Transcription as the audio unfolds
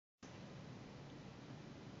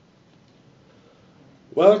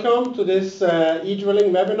Welcome to this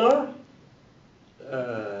eDrilling webinar.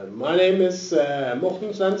 My name is Morten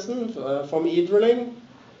Svendsen from eDrilling.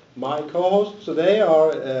 My co-hosts today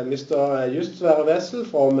are Mr. Just Sverre Wessel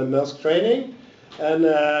from Maersk Training and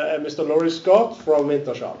Mr. Laurie Scott from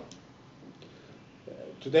Wintershall.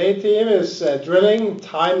 Today's theme is drilling,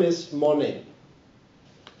 time is money.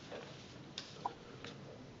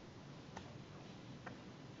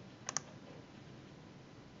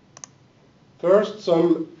 First,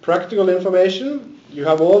 some practical information. You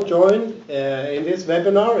have all joined in this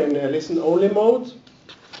webinar in listen-only mode.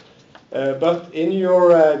 But in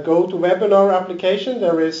your GoToWebinar application,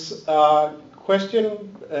 there is a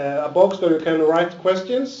box where you can write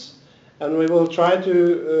questions. And we will try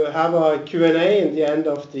to have a Q&A in the end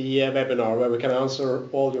of the webinar where we can answer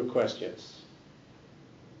all your questions.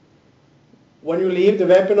 When you leave the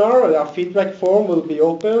webinar, our feedback form will be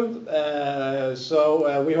opened,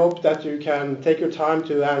 so we hope that you can take your time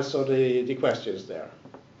to answer the questions there.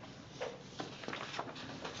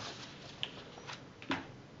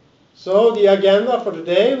 So the agenda for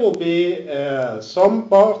today will be some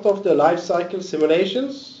part of the life cycle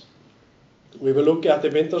simulations. We will look at the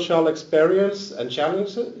Wintershall experience and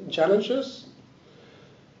challenges.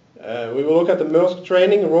 We will look at the Maersk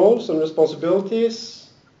Training roles and responsibilities,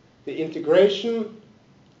 the integration,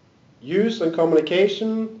 use and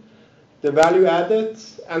communication, the value added,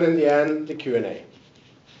 and in the end, the Q&A.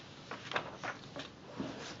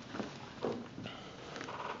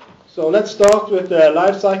 So let's start with the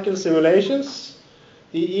life cycle simulations.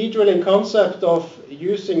 The eDrilling concept of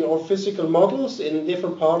using our physical models in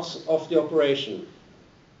different parts of the operation.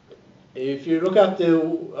 If you look at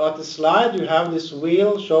the slide, you have this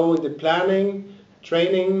wheel showing the planning,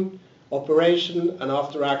 training, operation and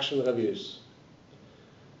after action reviews.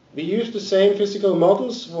 We use the same physical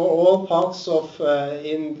models for all parts of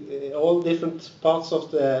in all different parts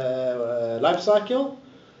of the life cycle.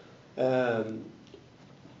 In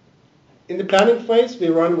the planning phase, we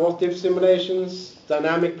run what-if simulations,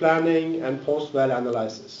 dynamic planning, and post-well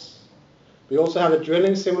analysis. We also have a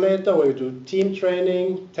drilling simulator where we do team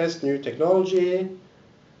training, test new technology,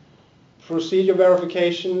 procedure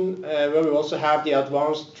verification, where we also have the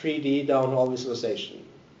advanced 3D downhole visualization.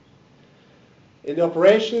 In the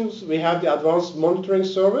operations, we have the advanced monitoring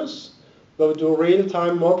service, where we do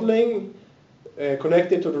real-time modeling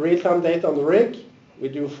connected to the real-time data on the rig. We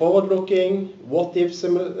do forward-looking, what-if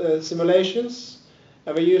simulations,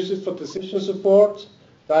 and we use it for decision support,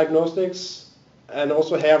 diagnostics, and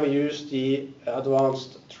also here we use the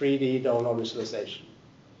advanced 3D downhole visualization.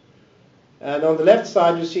 And on the left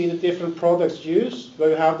side, you see the different products used, where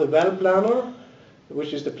you have the well planner,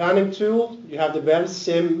 which is the planning tool. You have the well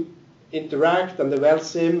sim interact and the well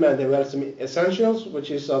sim and the well sim essentials, which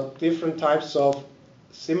is different types of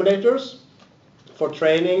simulators for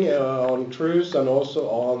training on crews and also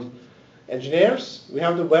on engineers. We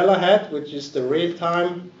have the well ahead, which is the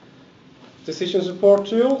real-time decision support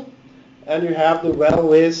tool. And you have the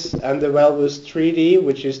WellVis and the WellVis 3D,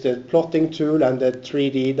 which is the plotting tool and the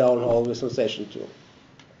 3D downhole visualization tool.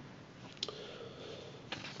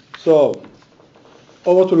 So,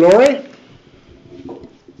 over to Laurie.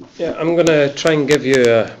 Yeah, I'm going to try and give you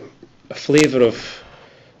a flavour of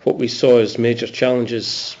what we saw as major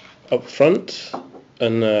challenges up front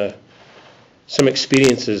and some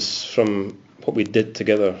experiences from what we did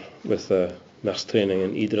together with Maersk Training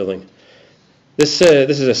and eDrilling. This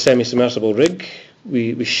is a semi-submersible rig.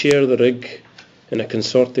 We share the rig in a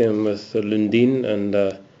consortium with Lundin and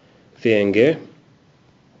VNG.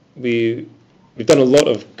 We've done a lot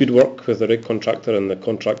of good work with the rig contractor and the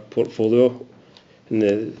contract portfolio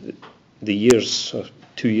in the years,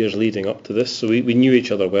 2 years leading up to this. So we knew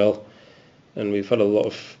each other well, and we've had a lot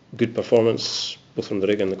of good performance both from the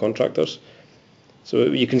rig and the contractors. So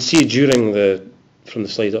you can see from the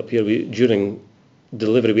slide up here, during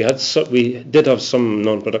delivery we did have some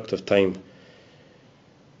non-productive time,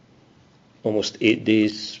 almost 8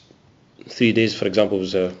 days. 3 days, for example,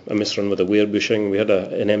 was a misrun with a weir bushing. We had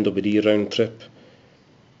an MWD round trip.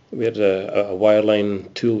 We had a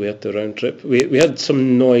wireline tool we had to round trip. We had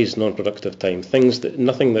some noise non-productive time,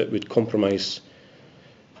 nothing that would compromise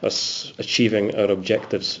us achieving our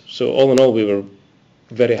objectives. So all in all, we were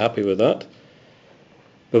very happy with that.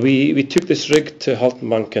 But we took this rig to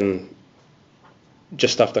Haltenbanken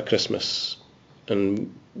just after Christmas, and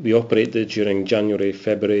we operated during January,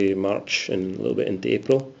 February, March, and a little bit into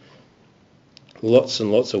April. Lots and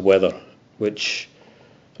lots of weather, which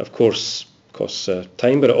of course costs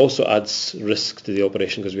time, but it also adds risk to the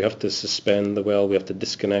operation because we have to suspend the well, we have to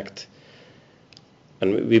disconnect,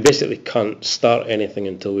 and we basically can't start anything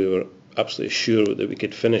until we were absolutely sure that we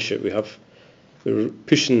could finish it. We have we were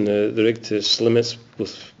pushing the rig to its limits,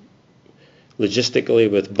 both logistically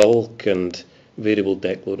with bulk and variable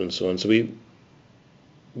deck load and so on. So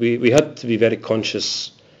we had to be very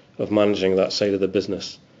conscious of managing that side of the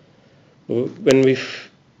business. The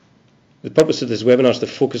purpose of this webinar is to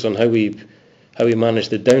focus on how we manage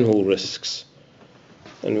the downhole risks.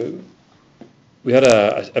 And we had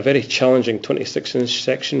a very challenging 26-inch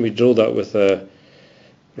section. We drilled that with a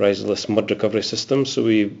riserless mud recovery system. So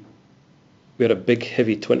we had a big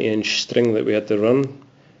heavy 20-inch string that we had to run,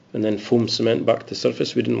 and then foam cement back to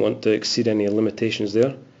surface. We didn't want to exceed any limitations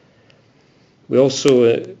there. We also,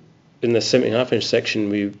 in the 17.5-inch section,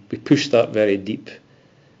 we pushed that very deep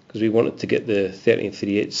because we wanted to get the 13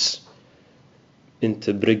 3/8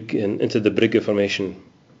 into the Brigga formation.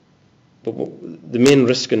 But the main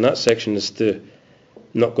risk in that section is to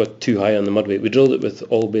not go too high on the mud weight. We drilled it with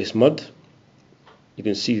all-base mud. You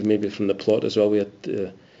can see maybe from the plot as well, we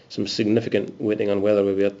had some significant weighting on weather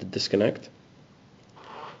where we had to disconnect.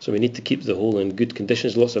 So we need to keep the hole in good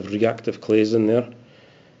conditions, lots of reactive clays in there.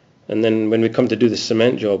 And then when we come to do the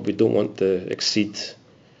cement job, we don't want to exceed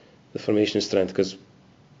the formation strength, because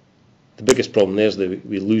the biggest problem there is that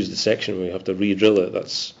we lose the section, we have to re-drill it.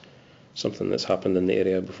 That's something that's happened in the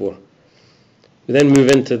area before. We then move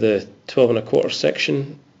into the 12 1/4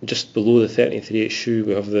 section. Just below the 13 3/8 shoe,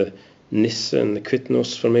 we have the Nyssa and the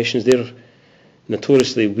Quitnos formations. They're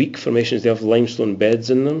notoriously weak formations. They have limestone beds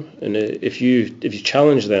in them, and if you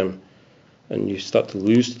challenge them and you start to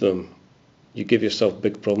lose them, you give yourself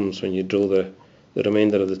big problems when you drill the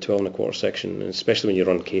remainder of the 12 1/4 section, and especially when you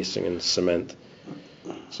run casing and cement.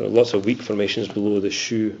 So lots of weak formations below the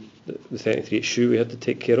shoe, the 13 3/8 shoe we had to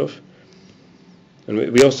take care of. And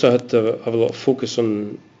we also had to have a lot of focus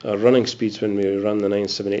on our running speeds when we ran the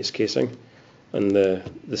 9/7/8 casing and the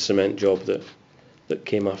cement job that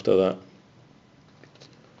came after that.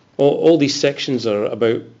 All these sections are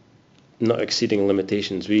about not exceeding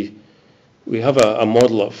limitations. We have a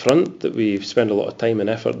model up front that we spend a lot of time and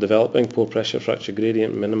effort developing: pore pressure, fracture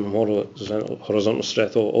gradient, minimum horizontal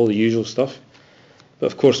stress, all the usual stuff. But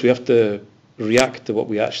of course we have to react to what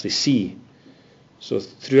we actually see. So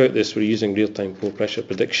throughout this we're using real-time pore pressure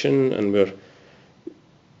prediction, and we're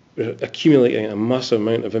accumulating a massive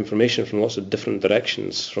amount of information from lots of different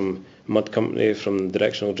directions, from mud company, from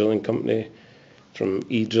directional drilling company, from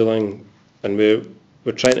eDrilling, and we're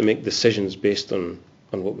trying to make decisions based on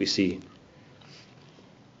what we see.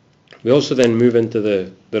 We also then move into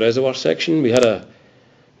the reservoir section. We had a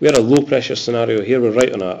low pressure scenario here. We're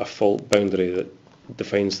right on a fault boundary that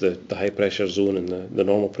defines the high pressure zone and the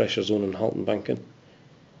normal pressure zone in Halton Banking.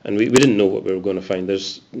 And we didn't know what we were going to find.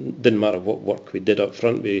 Didn't matter what work we did up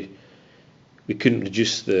front, we couldn't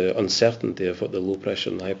reduce the uncertainty of what the low pressure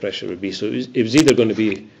and the high pressure would be. So it was either going to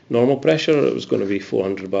be normal pressure or it was going to be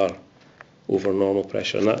 400 bar over normal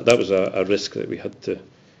pressure, and that was a risk that we had to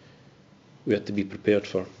be prepared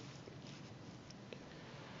for.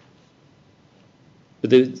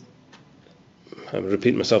 But I'm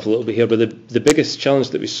repeating myself a little bit here, but the biggest challenge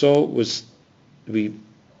that we saw was we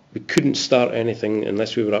couldn't start anything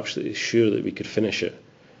unless we were absolutely sure that we could finish it.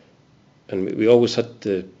 And we always had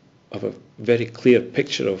to have a very clear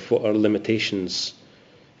picture of what our limitations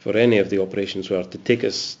for any of the operations were to take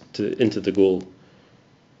us into the goal.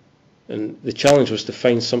 And the challenge was to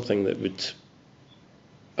find something that would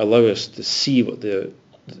allow us to see what the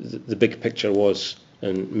big picture was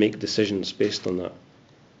and make decisions based on that.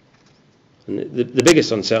 And the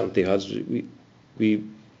biggest uncertainty has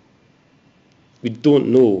we don't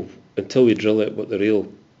know until we drill it what the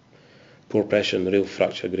real pore pressure and the real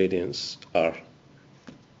fracture gradients are.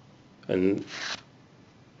 And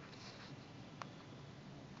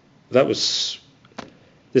this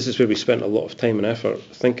is where we spent a lot of time and effort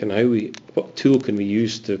thinking what tool can we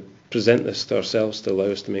use to present this to ourselves to allow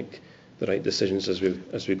us to make the right decisions as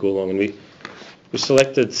we go along. And we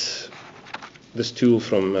selected this tool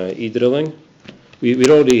from eDrilling. We'd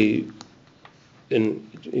already you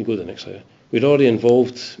go to the next slide. We'd already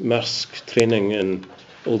involved Maersk Training in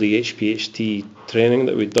all the HPHT training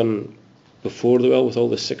that we'd done before the well with all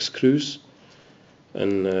the 6 crews,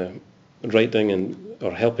 and writing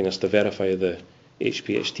or helping us to verify the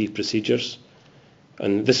HPHT procedures.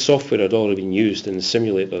 And this software had already been used in the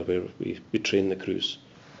simulator where we trained the crews.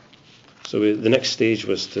 So the next stage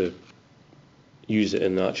was to use it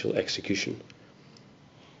in the actual execution.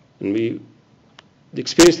 And the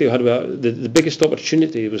experience they had about the biggest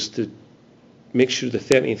opportunity was to make sure the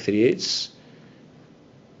 13 3/8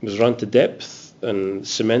 was run to depth and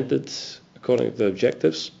cemented according to the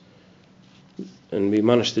objectives, and we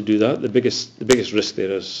managed to do that. The biggest risk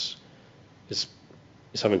there is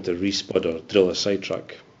having to respud or drill a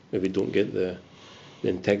sidetrack if we don't get the the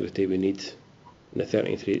integrity we need in a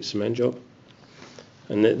 13/3/8 cement job.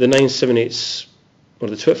 And the 9/7/8,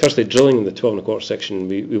 or firstly drilling in the 12 1/4 section,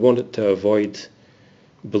 we wanted to avoid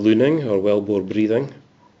ballooning or wellbore breathing.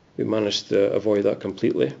 We managed to avoid that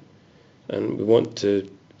completely, and we want to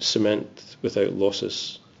cement without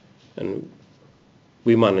losses, and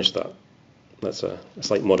we managed that. That's a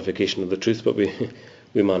slight modification of the truth, but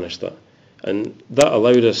we managed that. And that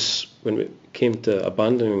allowed us, when it came to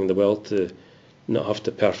abandoning the well, to not have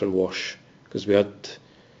to perf and wash, because we had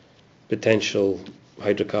potential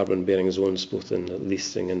hydrocarbon bearing zones both in the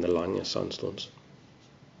Leasing and the Lange sandstones.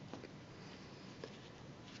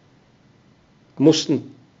 The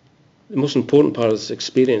most important part of this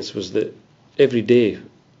experience was that every day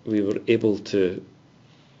we were able to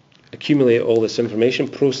accumulate all this information,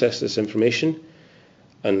 process this information,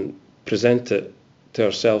 and present it to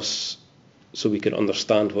ourselves so we could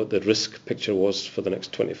understand what the risk picture was for the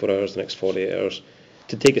next 24 hours, the next 48 hours,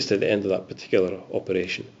 to take us to the end of that particular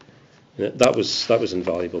operation. And that was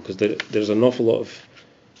invaluable, because there's an awful lot of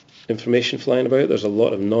information flying about, there's a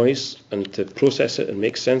lot of noise, and to process it and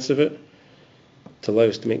make sense of it, to allow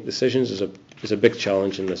us to make decisions, is a big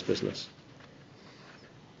challenge in this business.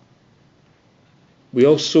 We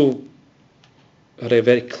also had a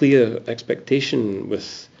very clear expectation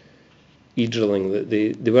with eDrilling that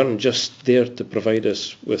they weren't just there to provide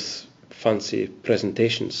us with fancy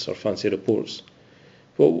presentations or fancy reports.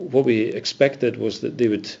 What we expected was that they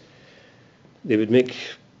would make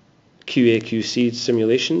QA/QC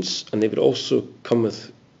simulations, and they would also come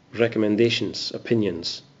with recommendations,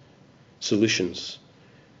 opinions, solutions,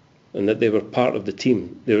 and that they were part of the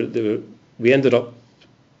team. We ended up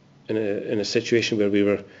in a situation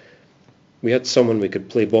where we had someone we could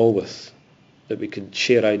play ball with, that we could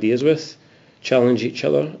share ideas with, challenge each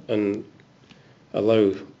other, and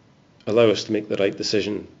allow us to make the right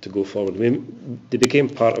decision to go forward. They became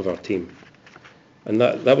part of our team, and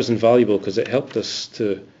that was invaluable, because it helped us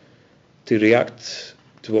to react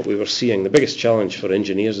to what we were seeing. The biggest challenge for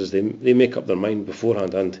engineers is they make up their mind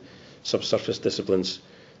beforehand, and subsurface disciplines,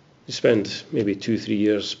 you spend maybe 2-3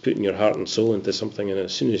 years putting your heart and soul into something, and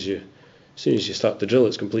as soon as you start to drill,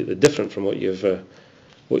 it's completely different from what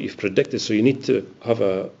you've predicted. So you need to have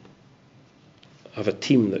a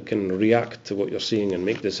team that can react to what you're seeing and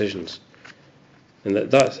make decisions, and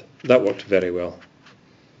that worked very well.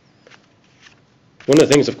 One of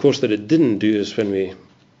the things, of course, that it didn't do is when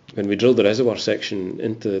we drilled the reservoir section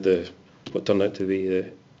into what turned out to be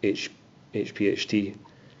the HPHT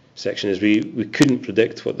section, is we couldn't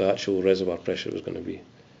predict what the actual reservoir pressure was going to be.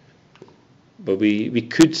 But we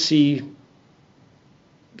could see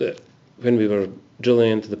that when we were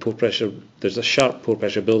drilling into the pore pressure, there's a sharp pore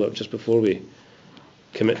pressure buildup just before we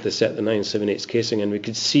commit to set the 9/7/8 casing, and we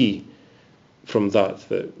could see from that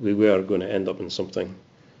we were going to end up in something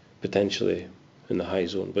potentially in the high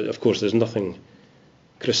zone. But of course there's nothing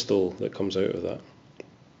crystal that comes out of that.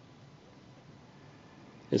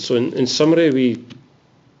 And so in summary,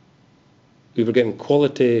 we were getting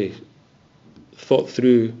quality, thought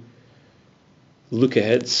through look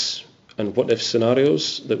aheads and what if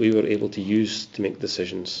scenarios that we were able to use to make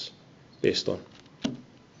decisions based on.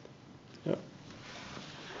 Yeah.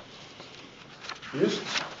 Just.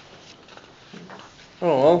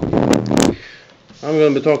 Oh well, I'm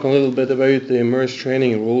going to be talking a little bit about the Maersk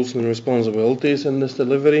Training roles and responsibilities in this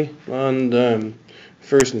delivery. And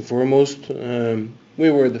first and foremost, we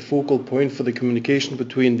were the focal point for the communication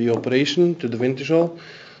between the operation to the Wintershall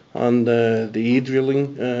and the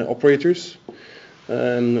eDrilling operators.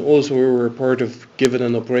 Also, we were part of giving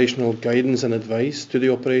an operational guidance and advice to the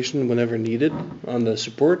operation whenever needed, and the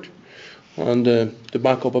support. And to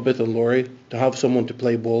back up a bit on Laurie, to have someone to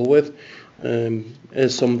play ball with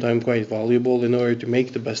is sometimes quite valuable in order to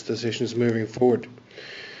make the best decisions moving forward.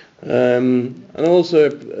 And also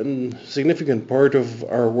a significant part of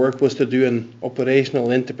our work was to do an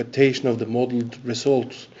operational interpretation of the modelled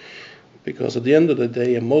results, because at the end of the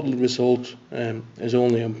day a modelled result is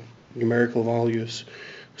only a numerical values.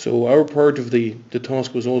 So our part of the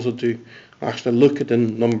task was also to actually look at the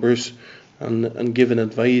numbers and give an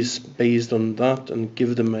advice based on that, and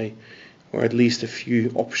give them or at least a few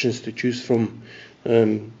options to choose from,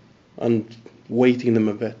 and weighting them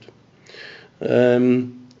a bit.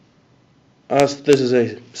 As this is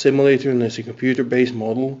a simulator and it's a computer-based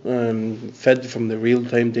model fed from the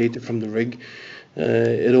real-time data from the rig,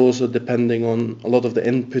 it also depending on a lot of the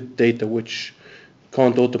input data which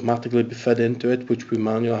can't automatically be fed into it, which we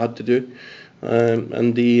manually had to do,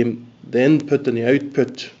 and the input and the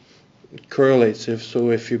output correlates.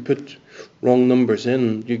 If you put wrong numbers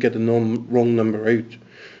in, you get a wrong number out,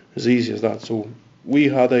 as easy as that. So we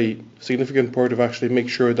had a significant part of actually make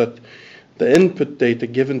sure that the input data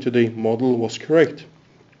given to the model was correct.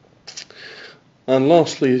 And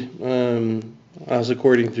lastly, as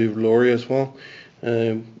according to Laurie as well,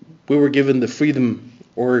 we were given the freedom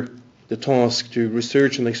or the task to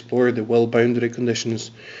research and explore the well boundary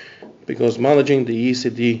conditions, because managing the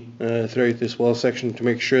ECD throughout this well section to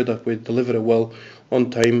make sure that we deliver a well on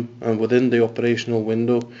time and within the operational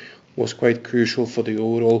window was quite crucial for the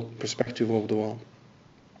overall perspective of the well.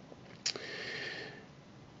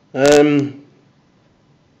 The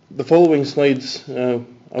following slides, I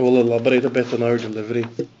will elaborate a bit on our delivery.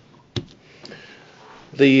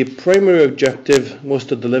 The primary objective was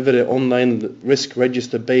to deliver an online risk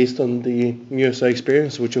register based on the MUSA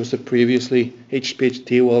experience, which was the previously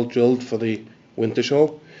HPHT well drilled for the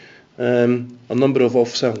Wintershall. A number of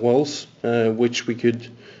offset wells, which we could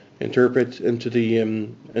interpret into the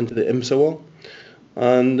IMSA well,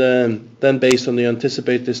 and then based on the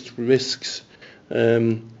anticipated risks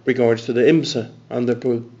regards to the IMSA and the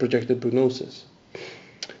projected prognosis.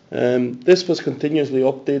 This was continuously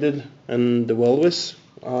updated in the WellWIS,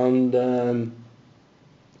 and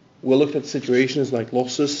we looked at situations like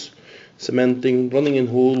losses, cementing, running in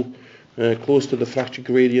hole, close to the fracture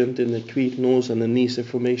gradient in the Tweed Nose and the Nisa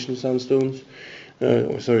formation sandstones,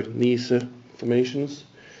 Nisa formations.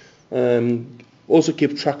 Also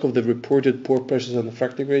keep track of the reported pore pressures and the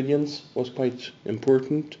fracture gradients was quite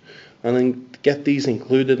important, and then get these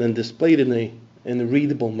included and displayed in a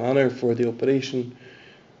readable manner for the operation.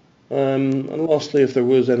 And lastly, if there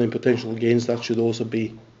was any potential gains, that should also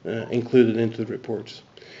be included into the reports.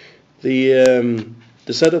 The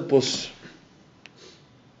setup was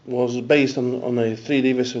based on a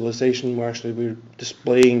 3D visualization where actually we're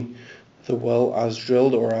displaying the well as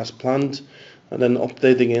drilled or as planned, and then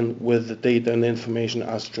updating in with the data and the information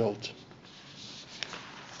as drilled.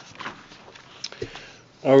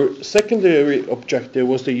 Our secondary objective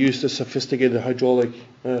was to use the sophisticated hydraulic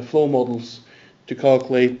flow models to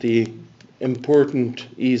calculate the important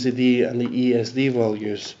EZD and the ESD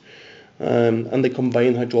values, and the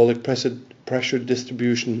combined hydraulic pressure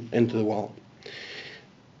distribution into the well.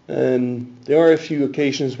 There are a few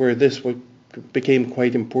occasions where this became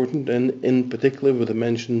quite important, and in particular with the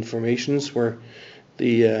mentioned formations where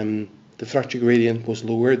the fracture gradient was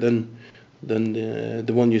lower than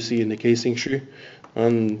the one you see in the casing shoe,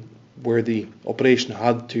 and where the operation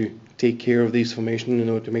had to take care of these formations in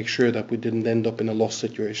order to make sure that we didn't end up in a loss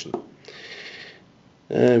situation.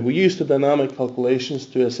 We used the dynamic calculations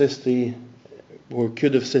to assist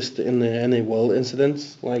could assist in any well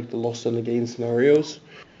incidents like the loss and the gain scenarios.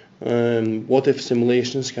 What if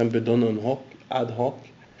simulations can be done on ad hoc,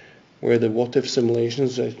 where the what if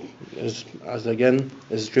simulations is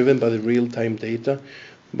driven by the real-time data,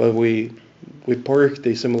 but we park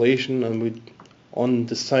the simulation and on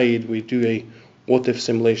the side we do a what if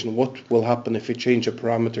simulation. What will happen if we change a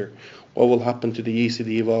parameter? What will happen to the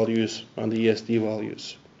ECD values and the ESD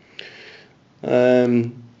values?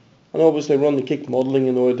 And obviously run the kick modeling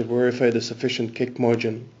in order to verify the sufficient kick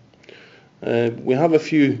margin. We have a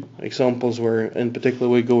few examples where in particular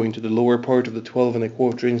we go into the lower part of the 12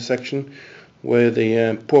 1/4 inch section where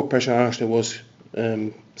the pore pressure actually was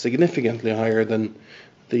significantly higher than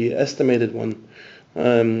the estimated one,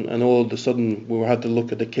 and all of a sudden we had to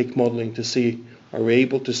look at the kick modeling to see are we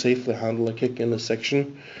able to safely handle a kick in a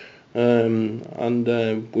section, and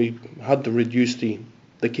we had to reduce the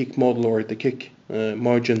kick model or the kick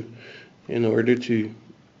margin in order to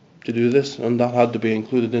do this, and that had to be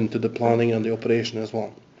included into the planning and the operation as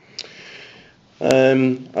well.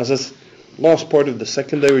 As a last part of the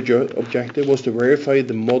secondary objective was to verify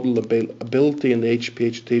the model ability in the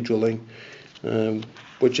HPHT drilling,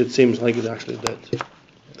 which it seems like it actually did.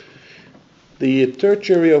 The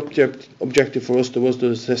tertiary objective for us was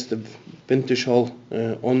to assist the Wintershall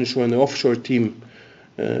onshore and the offshore team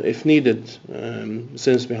if needed,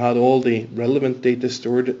 since we had all the relevant data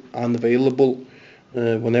stored and available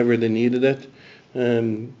whenever they needed it.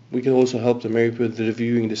 We can also help them out with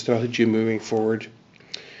reviewing the strategy moving forward.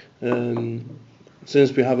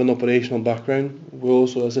 Since we have an operational background, we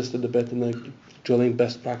also assisted a bit in the drilling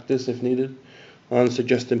best practice if needed, and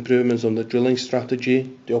suggest improvements on the drilling strategy,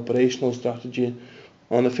 the operational strategy,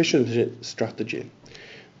 and efficiency strategy.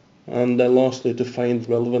 And then lastly, to find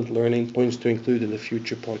relevant learning points to include in the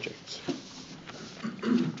future projects.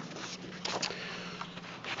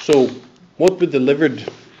 So, what we delivered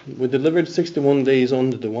 61 days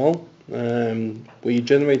onto the well. We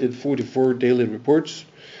generated 44 daily reports.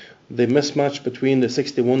 The mismatch between the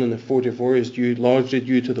 61 and the 44 is largely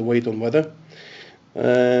due to the weight on weather.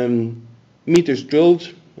 Meters drilled,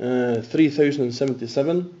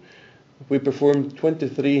 3,077. We performed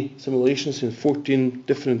 23 simulations in 14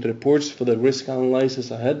 different reports for the risk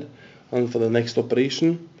analysis ahead and for the next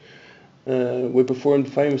operation. We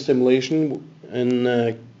performed 5 simulations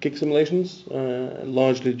in kick simulations,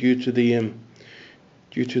 largely due to the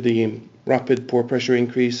rapid pore pressure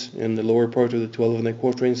increase in the lower part of the 12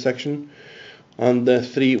 1/4 inch section, and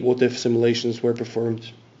 3 what-if simulations were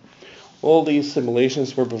performed. All these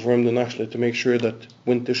simulations were performed actually to make sure that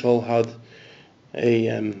Wintershall had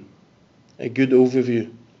a good overview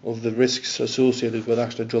of the risks associated with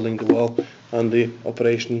actually drilling the well and the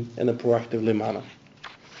operation in a proactively manner.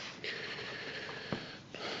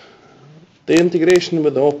 The integration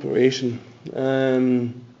with the operation.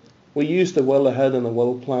 We used the well ahead and a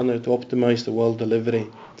well planner to optimize the well delivery.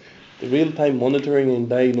 The real-time monitoring and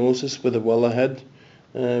diagnosis with the well ahead,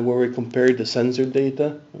 where we compared the sensor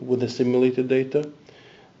data with the simulated data,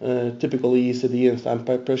 typical ECD and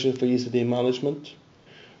standpipe pressure for ECD management.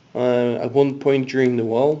 At one point during the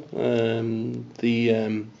well,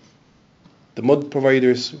 the mud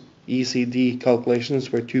provider's ECD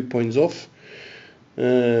calculations were 2 points off.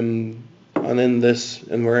 And in this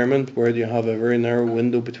environment where you have a very narrow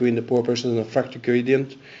window between the pore pressure and the fracture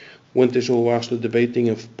gradient, Wintershall were actually debating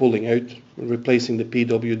of pulling out, replacing the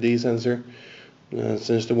PWD sensor,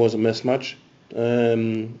 since there was a mismatch,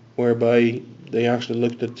 whereby they actually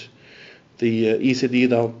looked at the ECD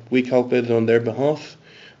that we calculated on their behalf.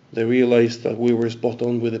 They realized that we were spot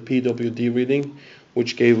on with the PWD reading,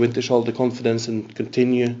 which gave Wintershall the confidence in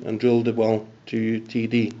continue and drill the well to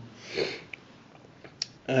TD.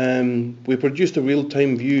 We produced a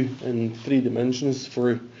real-time view in 3 dimensions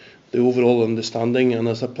for the overall understanding and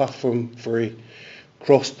as a platform for a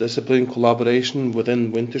cross-discipline collaboration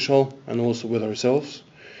within Wintershall and also with ourselves.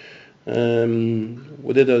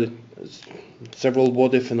 We did several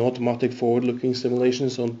what-if and automatic forward-looking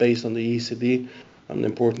simulations based on the ECD and the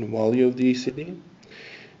important value of the ECD.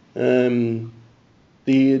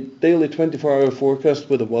 The daily 24-hour forecast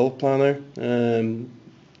with a well planner.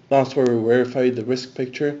 That's where we verified the risk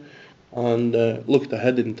picture and looked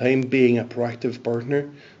ahead in time, being a proactive partner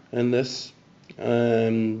in this.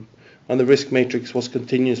 And the risk matrix was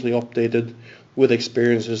continuously updated with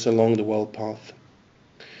experiences along the well path.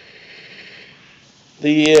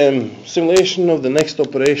 The simulation of the next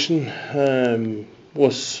operation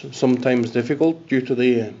was sometimes difficult due to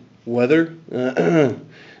the weather,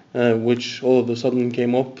 which all of a sudden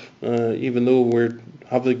came up. Even though we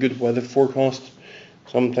have a good weather forecast,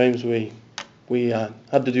 sometimes we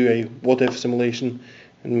had to do a what-if simulation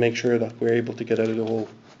and make sure that we're able to get out of the hole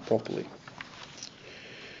properly.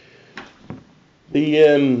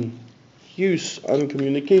 The use and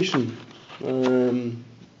communication.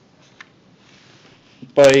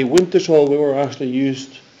 By Wintershall, we were actually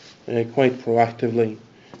used quite proactively.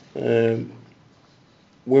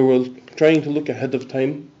 We were trying to look ahead of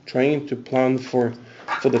time, trying to plan for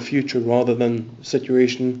the future rather than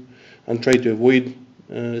situation, and try to avoid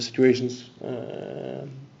situations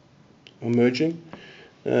emerging.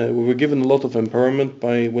 We were given a lot of empowerment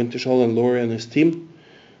by Wintershall and Laurie and his team.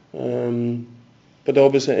 But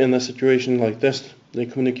obviously in a situation like this, the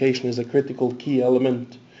communication is a critical key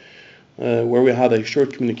element, where we had a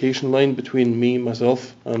short communication line between me,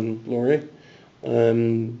 myself and Laurie.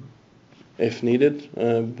 If needed,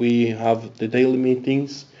 we have the daily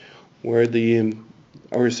meetings where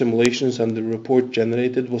our simulations and the report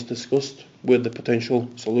generated was discussed with the potential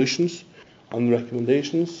solutions and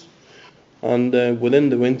recommendations. And within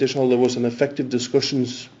the Wintershall there was an effective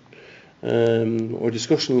discussions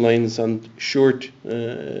discussion lines and short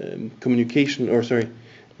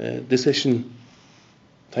decision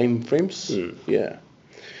time frames. Yeah,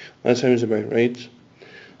 that sounds about right.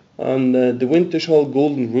 And the Wintershall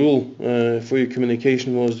golden rule for your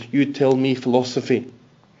communication was you tell me philosophy.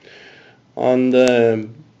 And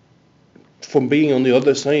from being on the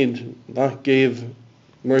other side, that gave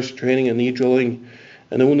Maersk Training and eDrilling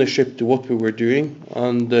an ownership to what we were doing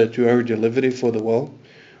and to our delivery for the well.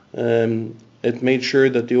 It made sure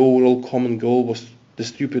that the overall common goal was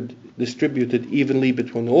distributed evenly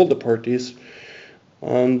between all the parties,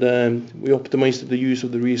 and we optimized the use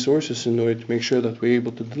of the resources in order to make sure that we're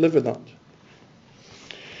able to deliver that.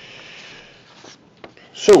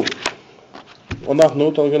 So, on that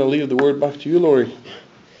note, I'm going to leave the word back to you, Laurie.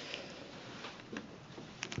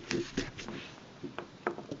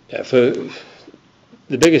 Yeah, for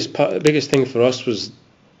the biggest thing for us was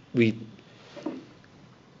we're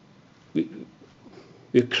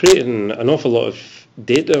creating an awful lot of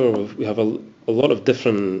data. We have a lot of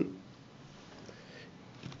different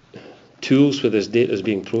tools where this data is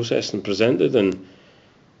being processed and presented, and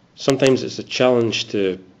sometimes it's a challenge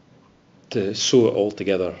to sew it all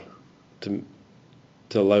together. to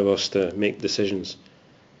allow us to make decisions.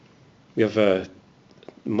 We have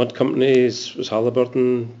mud companies, was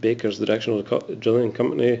Halliburton, Baker's the directional drilling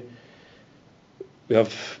company. We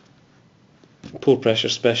have pore pressure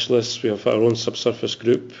specialists. We have our own subsurface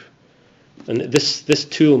group, and this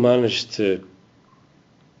tool managed to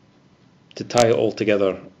tie it all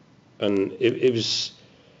together, and it was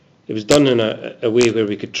done in a way where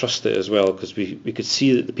we could trust it as well, because we could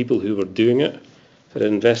see that the people who were doing it had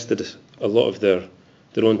invested a lot of their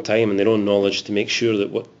own time and their own knowledge to make sure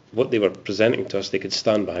that what they were presenting to us they could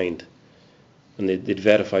stand behind, and they'd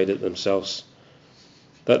verified it themselves.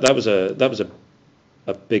 That was a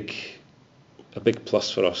big plus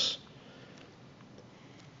for us.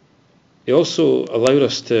 It also allowed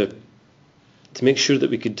us to make sure that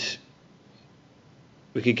we could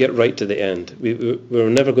get right to the end. We were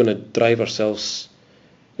never going to drive ourselves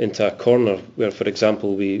into a corner where, for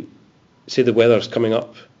example, we say the weather's coming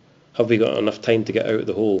up. Have we got enough time to get out of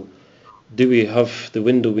the hole? Do we have the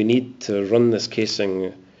window we need to run this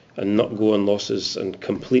casing and not go on losses and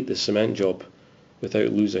complete the cement job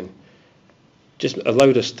without losing? Just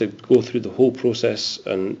allowed us to go through the whole process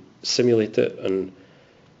and simulate it and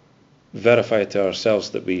verify it to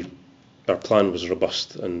ourselves that our plan was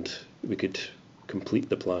robust and we could complete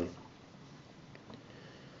the plan.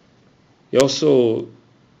 It also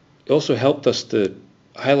helped us to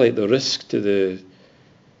highlight the risk to the,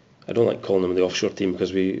 I don't like calling them the offshore team,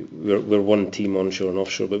 because we're one team onshore and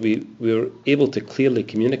offshore, but we were able to clearly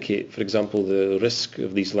communicate, for example, the risk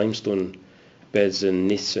of these limestone beds in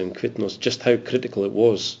Nice and Kvitnos, just how critical it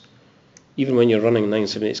was. Even when you're running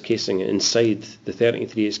 9/7/8 casing inside the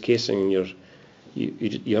 33/8 casing, and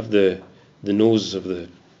you have the nose of the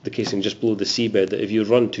casing just below the seabed, that if you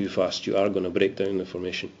run too fast you are going to break down the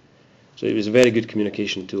formation. So it was a very good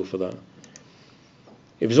communication tool for that.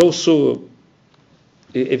 It was also,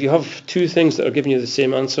 if you have two things that are giving you the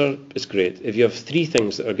same answer, it's great. If you have three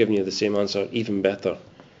things that are giving you the same answer, even better.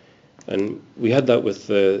 And we had that with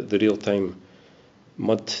the real-time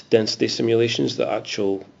mud density simulations, the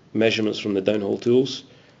actual measurements from the downhole tools,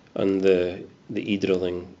 and the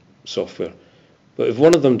eDrilling software. But if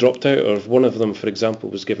one of them dropped out, or if one of them, for example,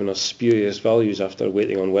 was giving us spurious values after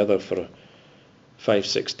waiting on weather for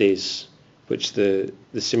 5-6 days, which the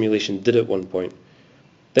simulation did at one point,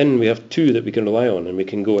 then we have two that we can rely on, and we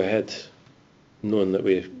can go ahead knowing that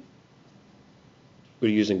we're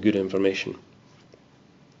using good information.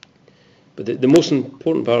 But the most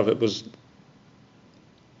important part of it was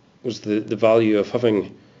the value of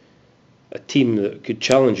having a team that could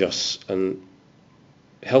challenge us and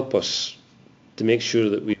help us to make sure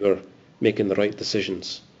that we were making the right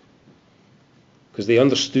decisions, because they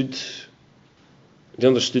understood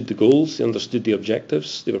the goals, they understood the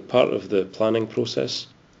objectives, they were part of the planning process,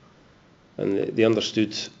 and they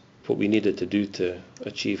understood what we needed to do to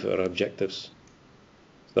achieve our objectives.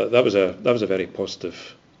 That was a very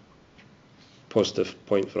positive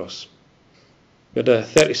point for us. We had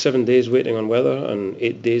 37 days waiting on weather and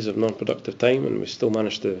 8 days of non-productive time, and we still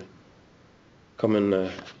managed to come in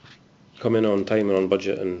on time and on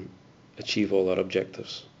budget and achieve all our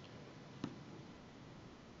objectives.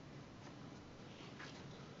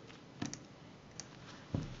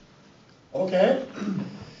 Okay,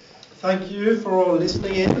 thank you for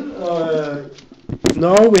listening in.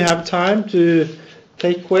 Now we have time to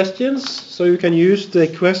take questions, so you can use the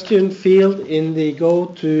question field in the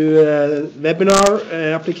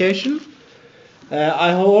GoToWebinar application. I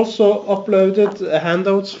have also uploaded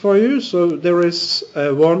handouts for you, so there is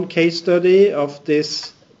one case study of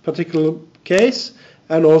this particular case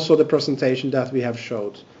and also the presentation that we have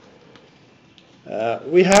showed.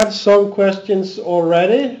 We have some questions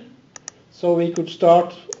already, so we could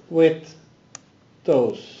start with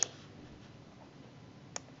those.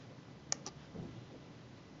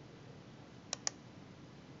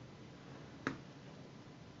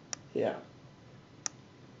 Yeah.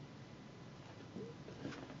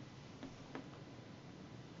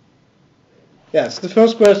 Yes, the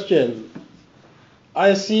first question.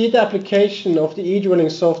 I see the application of the eDrilling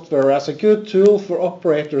software as a good tool for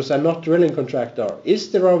operators and not drilling contractor.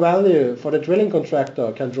 Is there a value for the drilling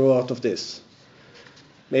contractor can draw out of this?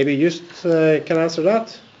 Maybe you can answer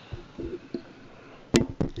that?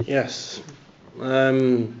 Yes, I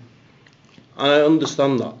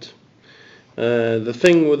understand that. The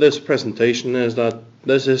thing with this presentation is that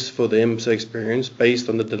this is for the IMSA experience based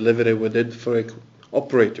on the delivery we did for an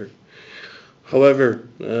operator. However,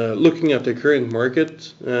 looking at the current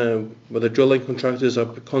market, where the drilling contractors are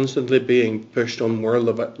constantly being pushed on more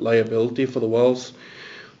liability for the wells,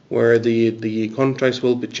 where the contracts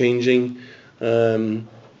will be changing and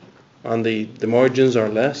the margins are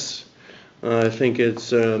less, I think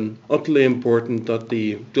it's utterly important that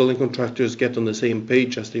the drilling contractors get on the same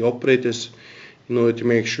page as the operators in order to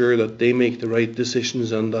make sure that they make the right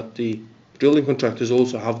decisions and that the drilling contractors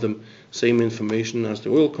also have the same information as the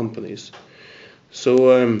oil companies.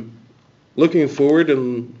 So looking forward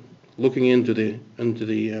and looking into the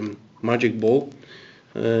magic ball,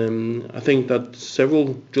 I think that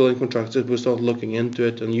several drilling contractors will start looking into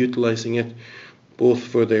it and utilizing it both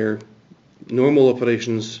for their normal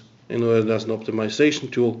operations as an optimization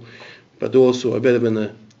tool, but also a bit of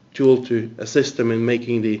a tool to assist them in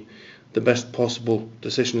making the best possible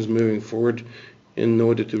decisions moving forward in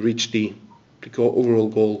order to reach the overall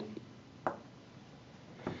goal.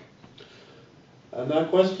 Another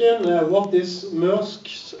question, what is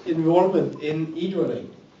Maersk's involvement in eDrilling?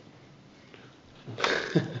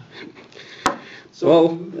 So well,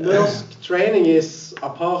 Maersk Training is a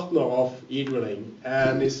partner of eDrilling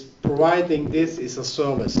and is providing this as a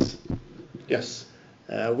service. Yes.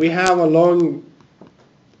 We have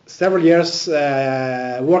several years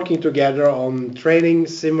working together on training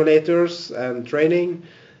simulators and training,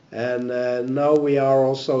 and now we are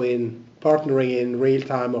also partnering in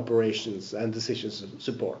real-time operations and decision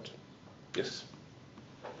support. Yes.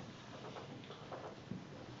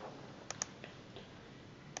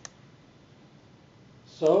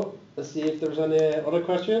 So let's see if there's any other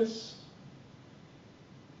questions.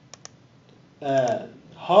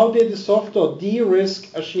 How did the software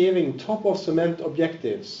de-risk achieving top of cement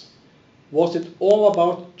objectives? Was it all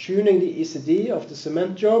about tuning the ECD of the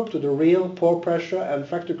cement job to the real pore pressure and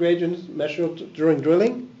factor gradients measured during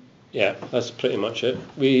drilling? Yeah, that's pretty much it.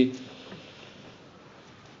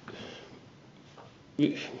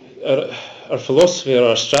 Our philosophy or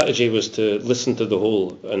our strategy was to listen to the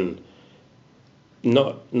hole and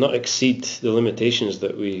not exceed the limitations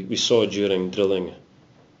that we saw during drilling,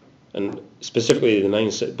 and specifically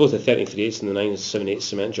both the 1338s and the 978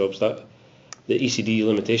 cement jobs. That the ECD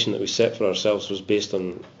limitation that we set for ourselves was based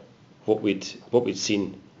on what we'd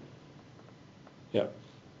seen. Yeah.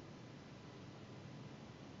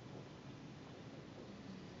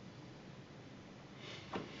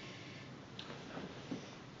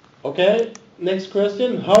 Okay. Next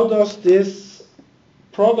question: how does this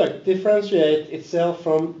product differentiate itself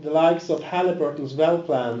from the likes of Halliburton's well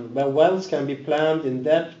plan, where wells can be planned in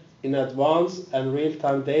depth in advance and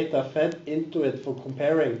real-time data fed into it for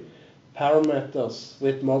comparing parameters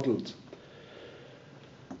with modeled?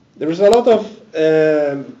 There is a lot of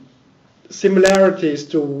similarities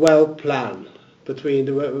to well plan between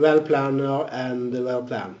the well planner and the well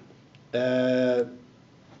plan.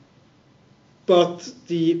 But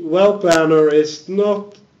the well planner is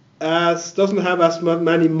doesn't have as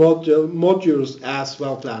many modules as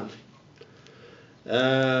well plan.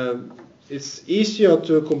 It's easier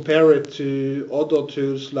to compare it to other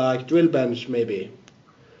tools like drill bench maybe.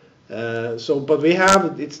 But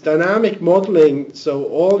it's dynamic modeling, so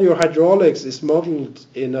all your hydraulics is modeled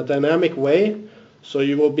in a dynamic way, so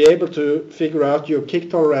you will be able to figure out your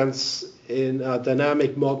kick tolerance in a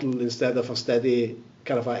dynamic model instead of a steady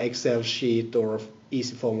kind of an Excel sheet or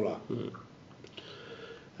easy formula. Mm.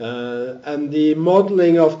 And the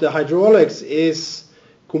modeling of the hydraulics is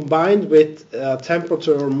combined with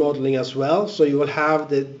temperature modeling as well, so you will have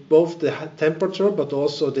both the temperature but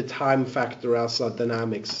also the time factor as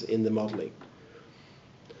dynamics in the modeling.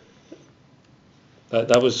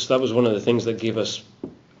 That was one of the things that gave us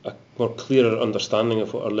a more clearer understanding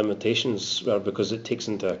of what our limitations were, because it takes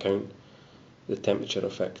into account the temperature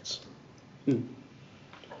effects. Mm.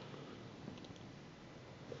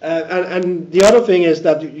 And the other thing is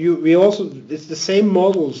that it's the same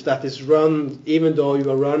models that is run even though you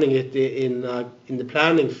are running it in the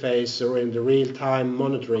planning phase or in the real-time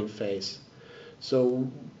monitoring phase. So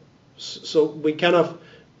we kind of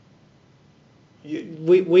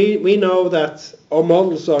we know that our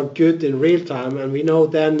models are good in real time, and we know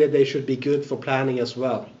then that they should be good for planning as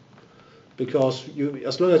well, because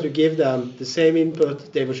as long as you give them the same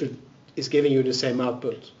input, is giving you the same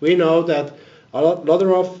output. We know that a lot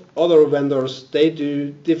of other vendors, they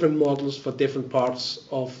do different models for different parts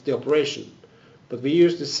of the operation, but we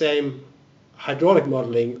use the same hydraulic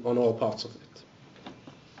modeling on all parts of it.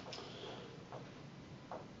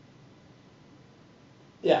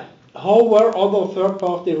 Yeah. How were other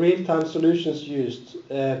third-party real-time solutions used?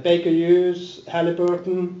 Baker Hughes,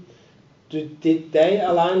 Halliburton, did they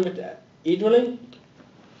align with eDrilling?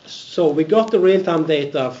 So we got the real-time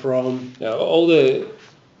data from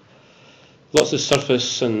lots of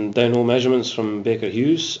surface and downhole measurements from Baker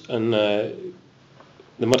Hughes, and the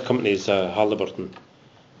mud company is Halliburton,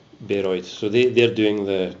 Baroid. So they're doing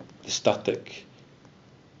the static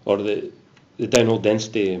or the downhole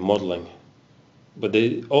density modelling But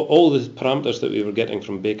all the parameters that we were getting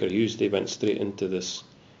from Baker Hughes, they went straight into this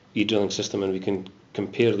eDrilling system, and we can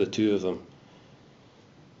compare the two of them.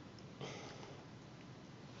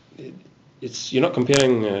 You're not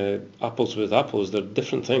comparing apples with apples; they're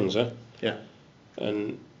different things, eh? Yeah.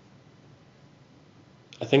 And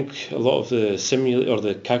I think a lot of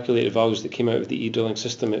the calculated values that came out of the eDrilling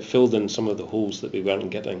system, it filled in some of the holes that we weren't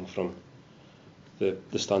getting from the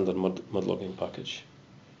standard mud logging package.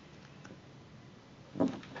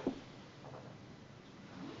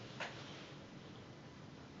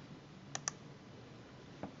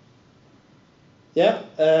 Yeah,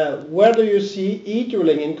 where do you see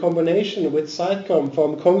eDrilling in combination with Sitecom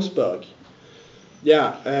from Kongsberg?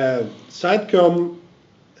 Yeah, Sitecom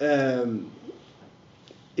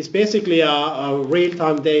is basically a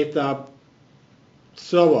real-time data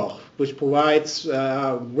server which provides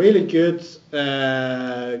really good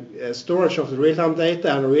storage of the real-time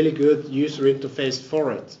data and a really good user interface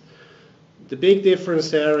for it. The big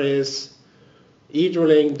difference here is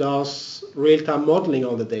eDrilling does real-time modeling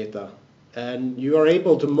on the data, and you are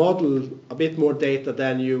able to model a bit more data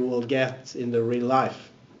than you will get in the real life.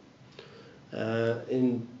 But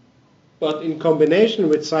in combination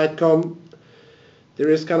with Sitecom, there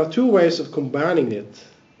is kind of two ways of combining it.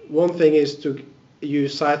 One thing is to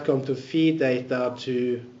use Sitecom to feed data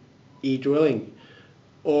to eDrilling,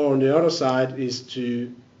 or on the other side is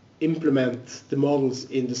to implement the models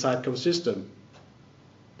in the Sitecom system,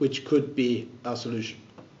 which could be a solution.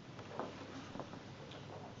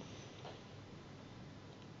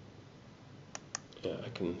 Yeah,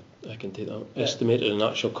 I can take that. Yeah. Estimated and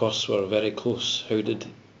actual costs were very close. How did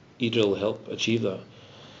eDrill help achieve that?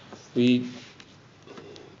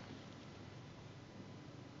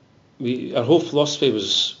 Our whole philosophy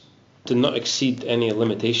was to not exceed any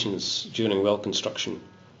limitations during well construction.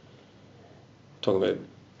 Talking about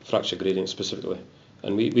fracture gradient specifically,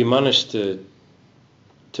 and we managed to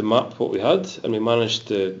map what we had, and we managed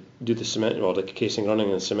to do the cement or the casing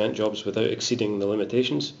running and cement jobs without exceeding the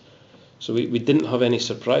limitations. So we didn't have any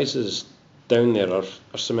surprises down there. Our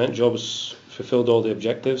cement jobs fulfilled all the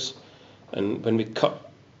objectives, and when we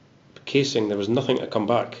cut casing, there was nothing to come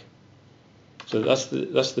back. So that's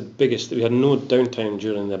the biggest. We had no downtime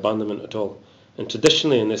during the abandonment at all. And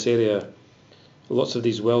traditionally in this area, lots of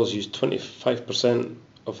these wells use 25%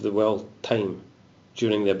 of the well time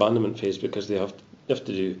during the abandonment phase, because they have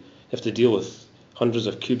to deal with hundreds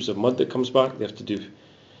of cubes of mud that comes back. They have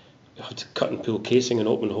to cut and pull casing and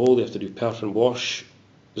open hole. They have to do perf and wash.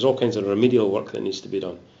 There's all kinds of remedial work that needs to be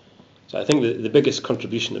done. So I think the biggest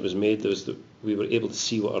contribution that was made was that we were able to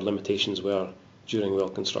see what our limitations were during well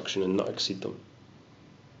construction and not exceed them.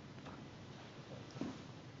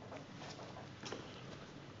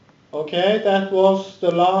 Okay, that was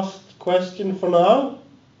the last question for now.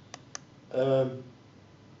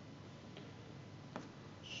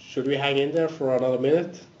 Should we hang in there for another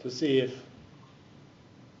minute to see if...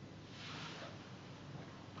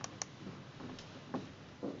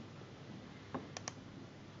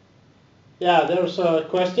 Yeah, there's a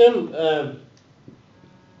question.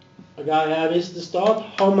 A guy had missed the start.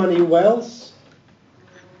 How many wells?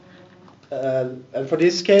 And for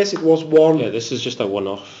this case, it was one. Yeah, this is just a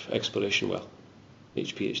one-off exploration well,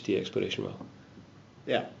 HPHT exploration well.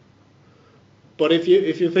 Yeah. But if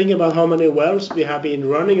you think about how many wells we have been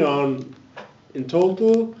running on in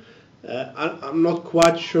total, I'm not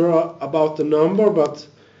quite sure about the number, but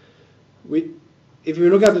if we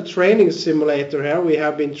look at the training simulator here, we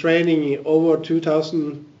have been training over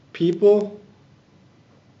 2,000 people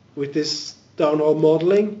with this downhole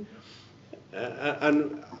modeling,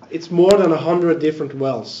 and it's more than 100 different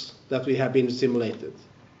wells that we have been simulated.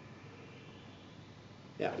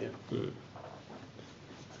 Yeah. Mm.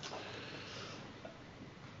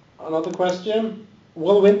 Another question: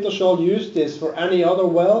 will Wintershall use this for any other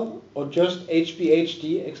well, or just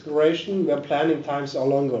HPHT exploration where planning times are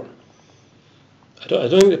longer? I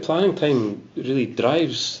don't think the planning time really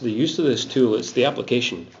drives the use of this tool. It's the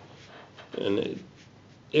application, and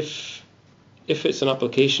if it's an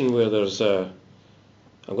application where there's I'm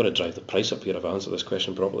going to drive the price up here if I answer this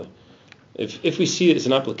question properly. If we see it's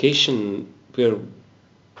an application where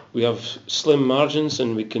we have slim margins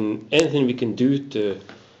and anything we can do to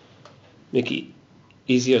make it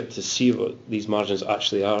easier to see what these margins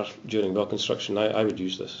actually are during well construction, I would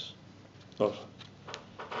use this.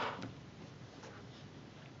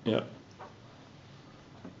 Yeah.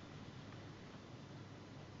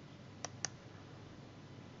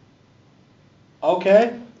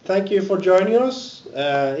 Okay, thank you for joining us.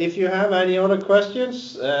 If you have any other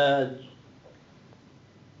questions, yeah,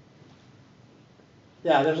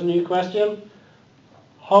 there's a new question.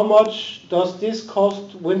 how much does this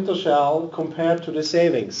cost Wintershall compared to the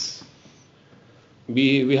savings?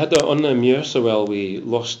 We had on the Maersk well, we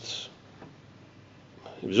lost,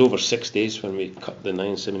 it was over 6 days when we cut the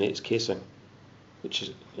 978's casing, which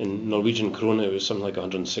is in Norwegian krone, it was something like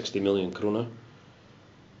 160 million krone.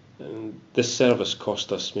 And this service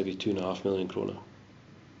cost us maybe 2.5 million krone.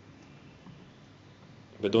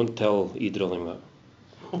 But don't tell eDrilling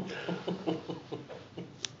that.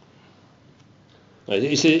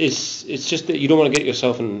 It's just that you don't want to get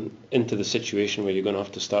yourself into the situation where you're going to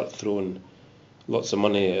have to start throwing lots of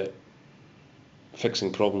money at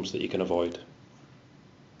fixing problems that you can avoid.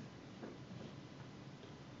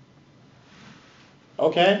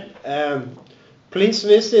 Okay. Please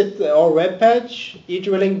visit our webpage,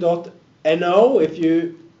 eDrilling.no, if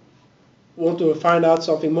you want to find out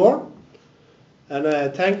something more.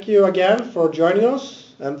 And thank you again for joining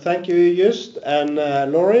us. And thank you, Just and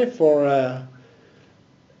Laurie, for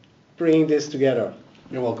bringing this together.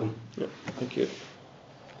 You're welcome. Yeah, thank you.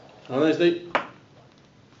 Have a nice day.